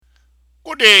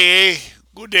Good day, eh?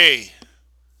 Good day.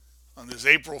 On this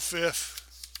April 5th,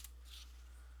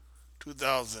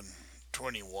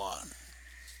 2021.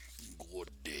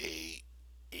 Good day,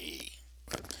 eh?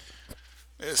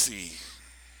 Let's see.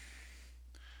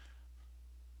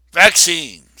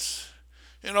 Vaccines.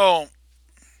 You know,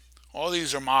 all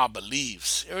these are my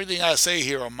beliefs. Everything I say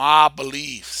here are my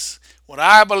beliefs. What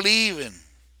I believe in.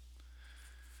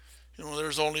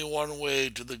 There's only one way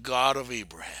to the God of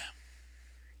Abraham.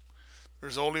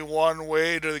 There's only one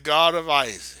way to the God of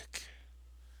Isaac.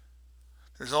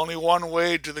 There's only one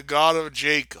way to the God of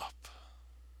Jacob.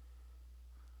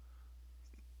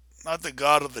 Not the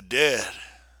God of the dead,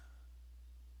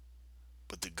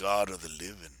 but the God of the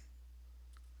living.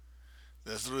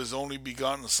 That's through his only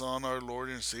begotten Son, our Lord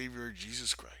and Savior,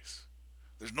 Jesus Christ.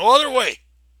 There's no other way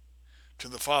to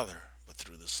the Father but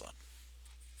through the Son.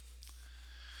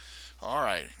 All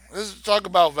right, let's talk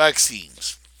about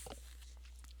vaccines.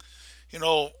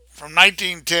 From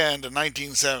 1910 to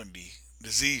 1970,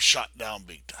 disease shot down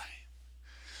big time.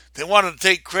 They wanted to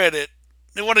take credit,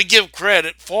 they want to give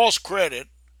credit, false credit,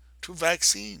 to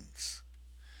vaccines.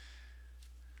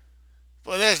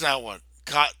 But that's not what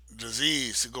caused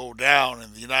disease to go down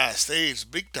in the United States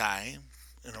big time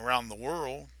and around the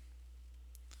world.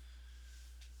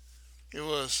 It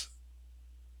was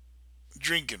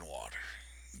drinking water,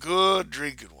 good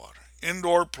drinking water,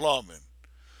 indoor plumbing,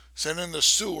 sending the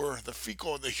sewer, the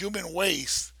fecal, the human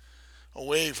waste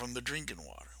away from the drinking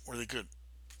water, where they could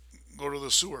go to the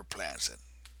sewer plants and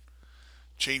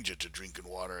change it to drinking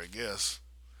water, I guess.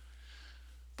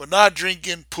 But not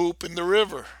drinking poop in the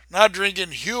river, not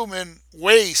drinking human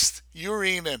waste,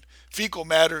 urine and fecal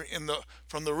matter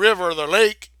from the river or the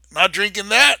lake, not drinking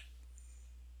that.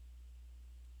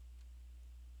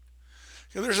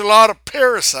 There's a lot of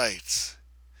parasites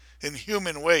in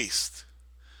human waste.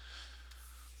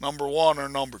 Number one or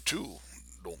number two,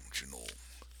 don't you know?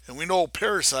 And we know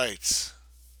parasites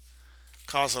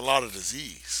cause a lot of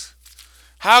disease.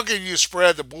 How can you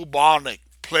spread the bubonic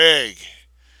plague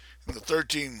in the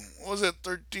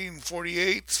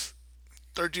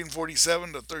 1347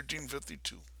 to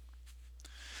 1352?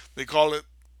 They call it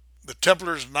the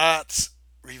Templars' Knights'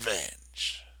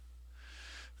 Revenge.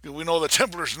 We know the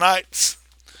Templars' Knights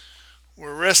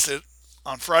were arrested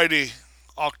on Friday,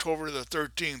 October the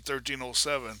 13th,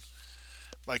 1307,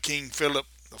 by King Philip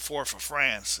IV of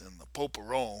France and the Pope of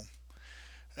Rome.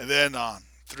 And then on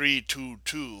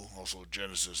 322, also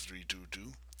Genesis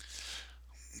 322,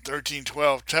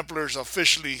 1312, Templars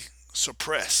officially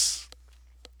suppressed.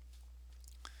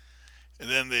 And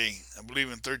then I believe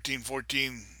in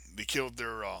 1314, they killed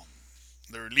their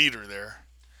leader there,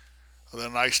 the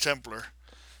Knights Templar.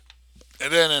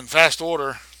 And then in fast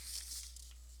order,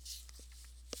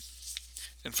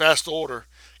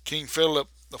 King Philip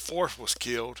IV was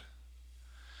killed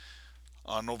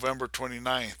on November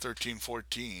 29th,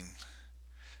 1314.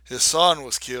 His son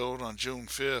was killed on June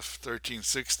 5th,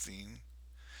 1316.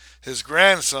 His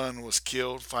grandson was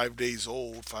killed 5 days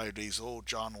old,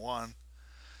 John 1,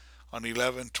 on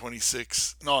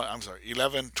 11/26. No, I'm sorry,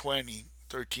 11/20,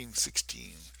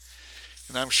 1316.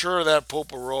 And I'm sure that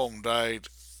Pope of Rome died.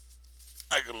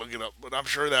 I could look it up, but I'm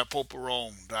sure that Pope of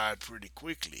Rome died pretty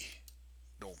quickly.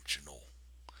 Don't you know?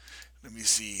 Let me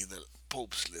see the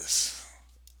Pope's list.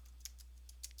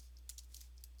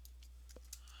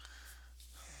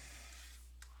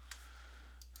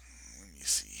 Let me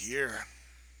see here.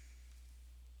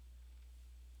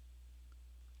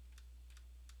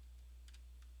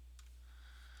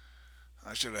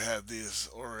 I should have had this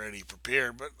already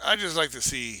prepared, but I just like to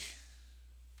see.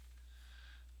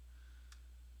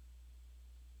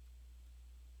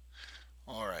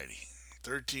 Alrighty,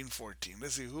 1314.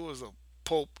 Let's see who was the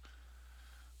Pope.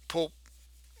 Pope,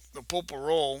 the Pope of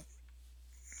Rome.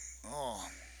 Oh,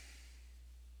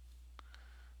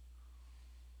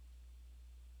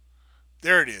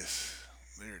 there it is.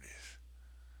 There it is.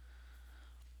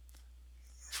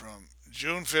 From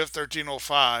June 5th,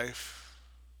 1305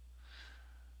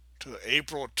 to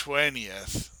April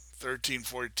 20th,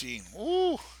 1314.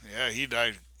 Ooh, yeah, he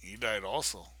died. He died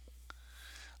also.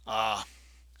 Uh,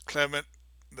 Clement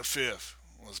V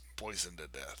was poisoned to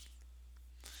death.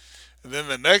 And then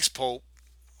the next pope,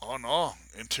 oh no,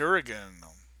 Interrogan.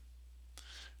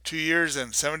 2 years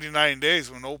and 79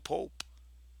 days with no pope.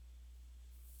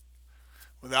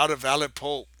 Without a valid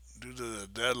pope due to the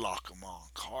deadlock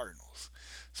among cardinals.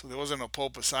 So there wasn't a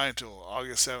pope assigned until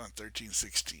August 7th,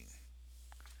 1316.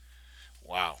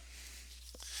 Wow.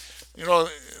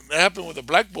 That happened with the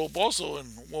black pope also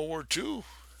in World War II.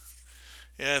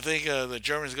 Yeah, I think the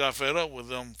Germans got fed up with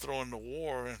them throwing the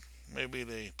war, and maybe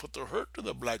they put the hurt to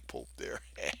the black pope there.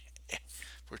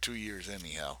 for 2 years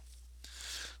anyhow.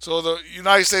 So the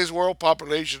United States world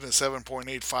population is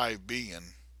 7.85 billion.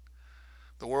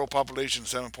 The world population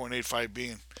is 7.85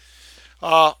 billion.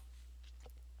 Uh,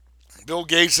 Bill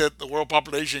Gates said the world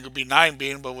population could be 9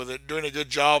 billion, but with it doing a good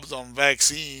job on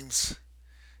vaccines,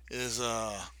 is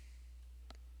it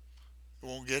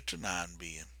won't get to 9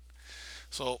 billion.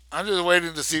 So I'm just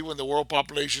waiting to see when the world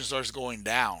population starts going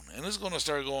down, and it's going to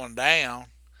start going down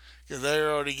because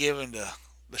they're already giving the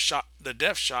shot, the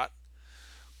death shot,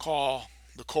 called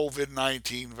the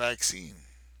COVID-19 vaccine.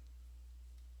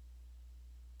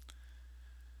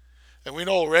 And we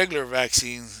know regular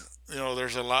vaccines,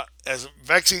 there's a lot as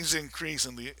vaccines increase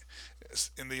in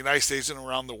the United States and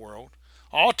around the world.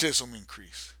 Autism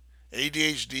increase,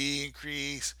 ADHD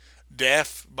increase,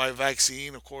 death by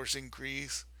vaccine, of course,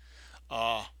 increase.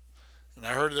 Uh, and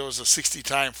I heard there was a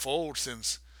 60-time fold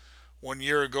since 1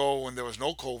 year ago when there was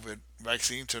no COVID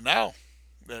vaccine to now.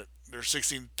 That there's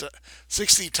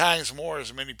 60 times more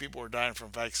as many people are dying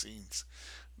from vaccines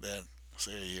than,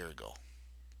 say, a year ago.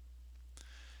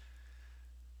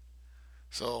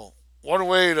 So, one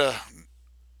way to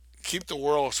keep the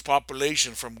world's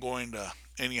population from going to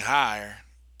any higher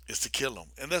is to kill them.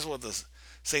 And that's what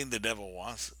Satan the devil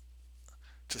wants: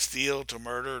 to steal, to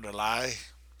murder, to lie,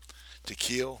 to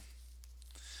kill.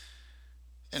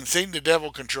 And Satan the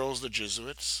devil controls the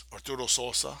Jesuits, Arturo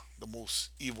Sosa, the most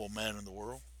evil man in the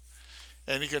world.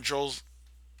 And he controls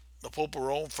the Pope of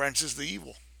Rome, Francis the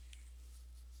Evil.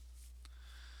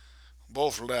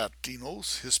 Both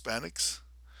Latinos, Hispanics.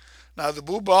 Now, the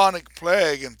bubonic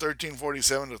plague in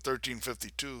 1347 to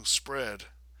 1352 spread.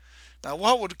 Now,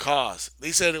 what would cause?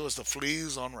 They said it was the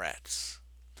fleas on rats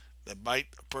that bite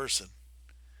a person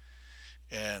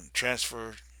and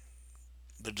transfer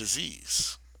the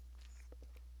disease.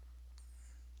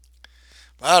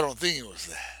 But I don't think it was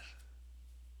that.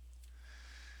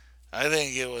 I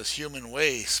think it was human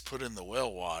waste put in the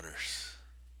well waters.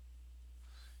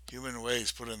 Human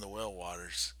waste put in the well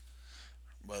waters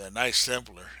by the nice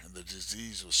Templar, and the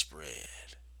disease was spread.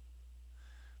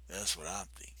 That's what I'm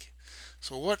thinking.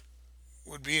 So, what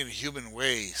would be in human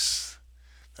waste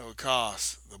that would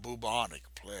cause the bubonic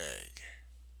plague?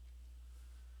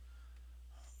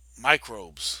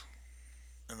 Microbes,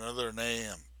 another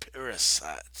name,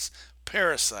 parasites.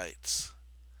 Parasites.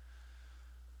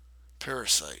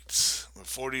 Parasites. With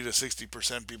 40 to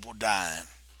 60% people dying.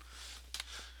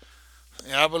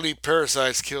 Yeah, I believe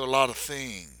parasites kill a lot of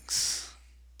things.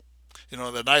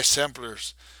 The Knights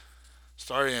Templars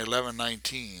starting in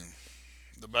 1119,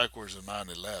 the backwards of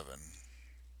 9/11.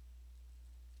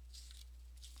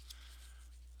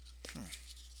 Hmm.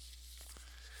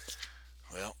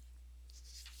 Well,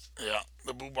 yeah,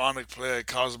 the bubonic plague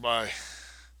caused by,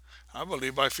 I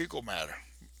believe, by fecal matter,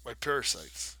 by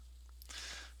parasites.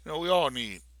 We all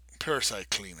need parasite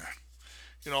cleaner.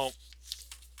 You know,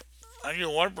 I knew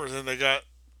one person that got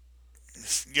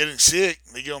getting sick.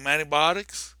 They give them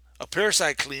antibiotics, a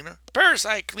parasite cleaner,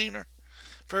 parasite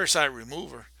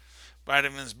remover,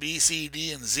 vitamins B, C,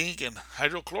 D, and zinc, and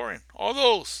hydrochlorine. All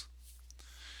those.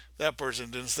 That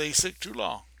person didn't stay sick too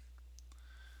long.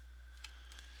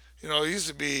 It used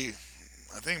to be,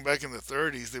 I think back in the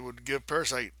 30s, they would give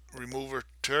parasite remover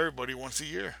to everybody once a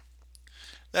year.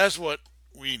 That's what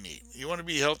we need. You want to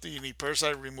be healthy, you need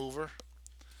parasite remover,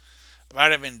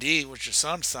 vitamin D, which is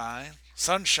sunshine,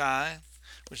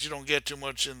 which you don't get too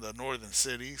much in the northern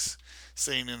cities,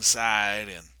 staying inside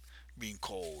and being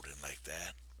cold and like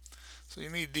that. So you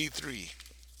need D3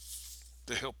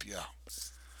 to help you out.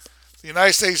 The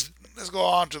United States, let's go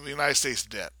on to the United States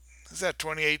debt. It's at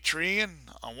 28 trillion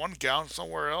on one count.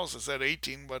 Somewhere else it's at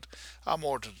 18, but I'm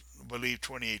more to believe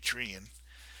 28 trillion.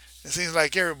 It seems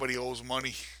like everybody owes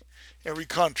money. Every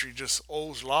country just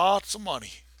owes lots of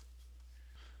money.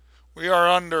 We are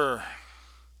under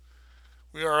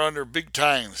we are under big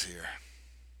times here.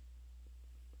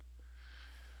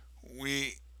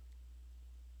 We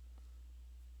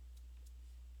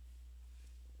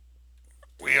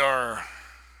we are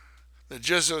the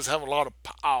Jesuits have a lot of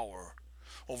power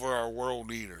over our world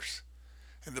leaders.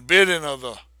 And the bidding of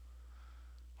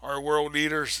our world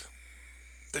leaders,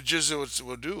 the Jesuits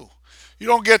will do. You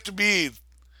don't get to be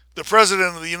the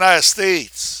president of the United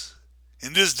States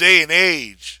in this day and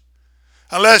age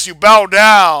unless you bow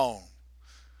down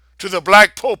to the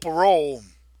Black Pope of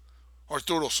Rome,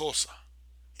 Arturo Sosa.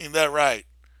 Ain't that right,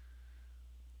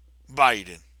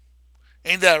 Biden?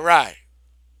 Ain't that right,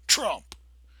 Trump?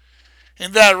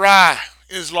 Ain't that right,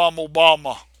 Islam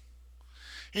Obama?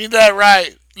 Ain't that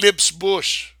right, Lips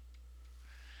Bush?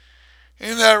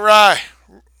 Ain't that right,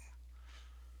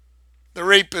 the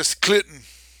rapist Clinton?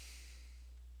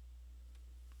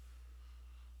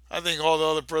 I think all the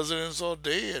other presidents are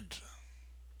dead.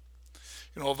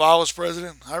 You know, if I was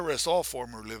president, I'd arrest all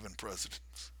former living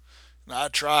presidents. And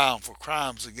I'd try them for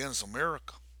crimes against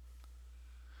America.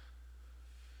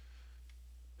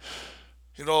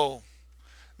 You know,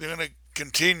 they're going to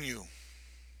continue.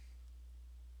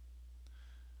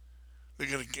 They're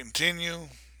going to continue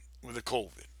with the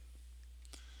COVID.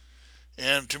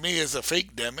 And to me, it's a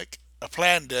fake demic, a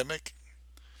plandemic.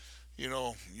 You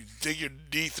know, you take your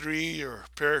D3, your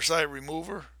parasite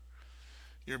remover,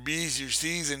 your B's, your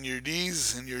C's, and your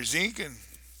D's, and your zinc, and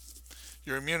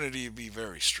your immunity will be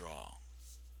very strong.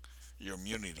 Your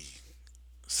immunity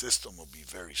system will be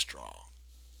very strong.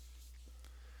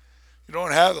 You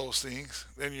don't have those things,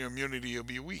 then your immunity will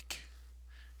be weak,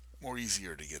 more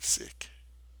easier to get sick.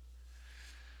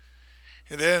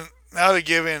 And then now they're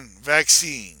giving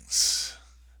vaccines.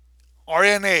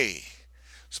 RNA,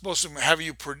 supposed to have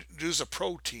you produce a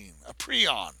protein, a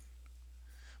prion.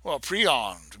 Well,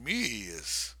 prion to me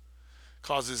is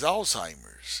causes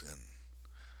Alzheimer's and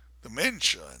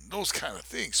dementia and those kind of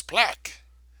things. Plaque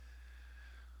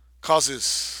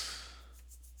causes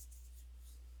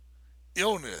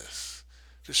illness,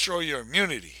 destroy your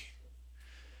immunity.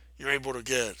 You're able to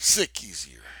get sick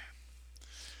easier.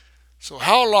 So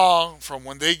how long from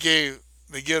when they give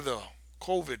the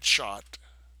COVID shot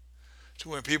to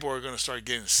when people are going to start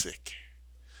getting sick?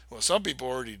 Well, some people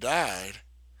already died.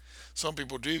 Some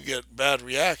people do get bad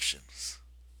reactions.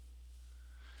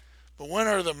 But when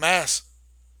are the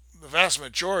vast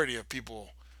majority of people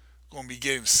going to be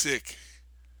getting sick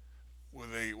with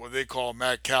what they call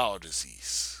mad cow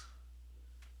disease?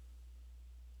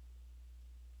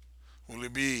 Will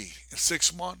it be in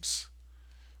 6 months,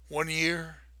 1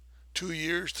 year, 2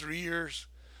 years, 3 years,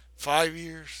 5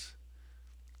 years?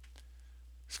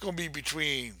 It's going to be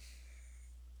between,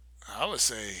 I would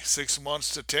say, 6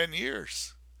 months to 10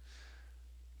 years,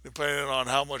 depending on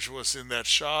how much was in that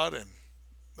shot and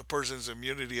the person's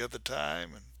immunity at the time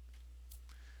and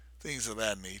things of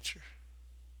that nature.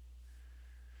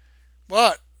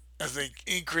 But as they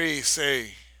increase,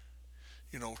 say,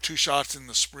 2 shots in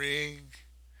the spring,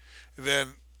 and then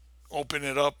open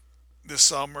it up this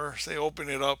summer, say open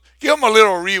it up, give them a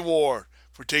little reward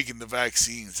for taking the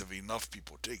vaccines if enough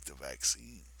people take the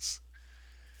vaccines.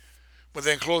 But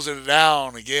then close it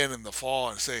down again in the fall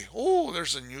and say, oh,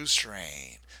 there's a new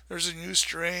strain. There's a new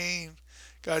strain.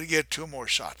 Got to get 2 more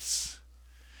shots.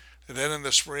 And then in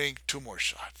the spring, 2 more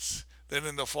shots. Then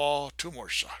in the fall, 2 more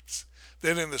shots.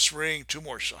 Then in the spring, 2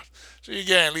 more shots. So you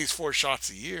get at least 4 shots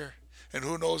a year. And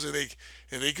who knows if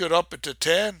they could up it to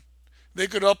 10, they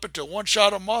could up it to 1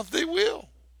 shot a month, they will.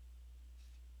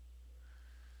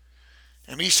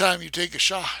 And each time you take a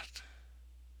shot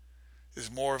is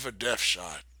more of a death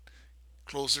shot,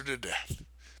 closer to death,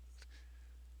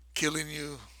 killing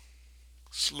you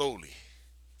slowly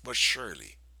but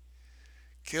surely.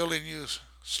 Killing you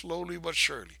slowly but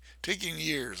surely, taking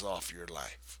years off your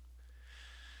life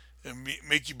and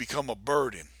make you become a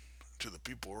burden to the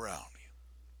people around you.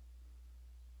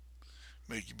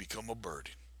 Make you become a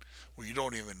burden where you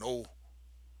don't even know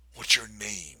what your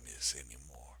name is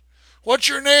anymore. What's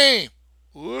your name?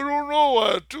 Well, I don't know.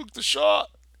 I took the shot.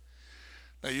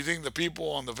 Now, you think the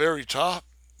people on the very top,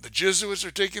 the Jesuits,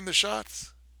 are taking the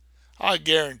shots? I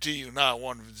guarantee you not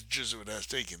one Jesuit has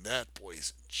taken that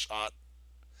poison shot.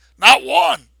 Not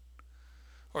one!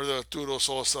 Or the Tudos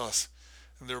Osas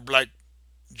and their black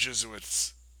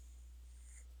Jesuits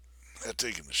had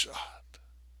taken the shot.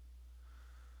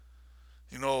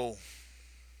 You know,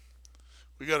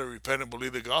 we got to repent and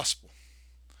believe the gospel.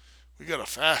 We got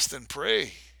to fast and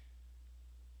pray.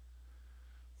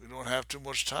 We don't have too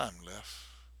much time left.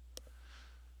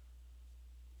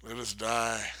 Let us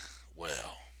die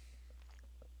well.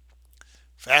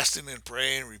 Fasting and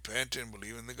praying, repenting,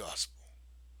 believing the gospel.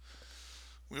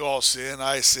 We all sin.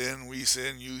 I sin. We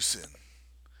sin. You sin.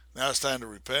 Now it's time to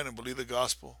repent and believe the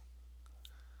gospel.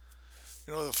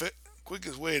 You know, the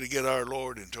quickest way to get our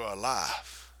Lord into our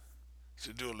life is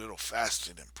to do a little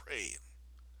fasting and praying.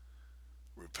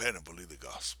 Repent and believe the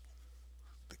gospel.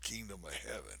 The kingdom of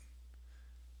heaven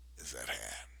is at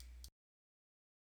hand.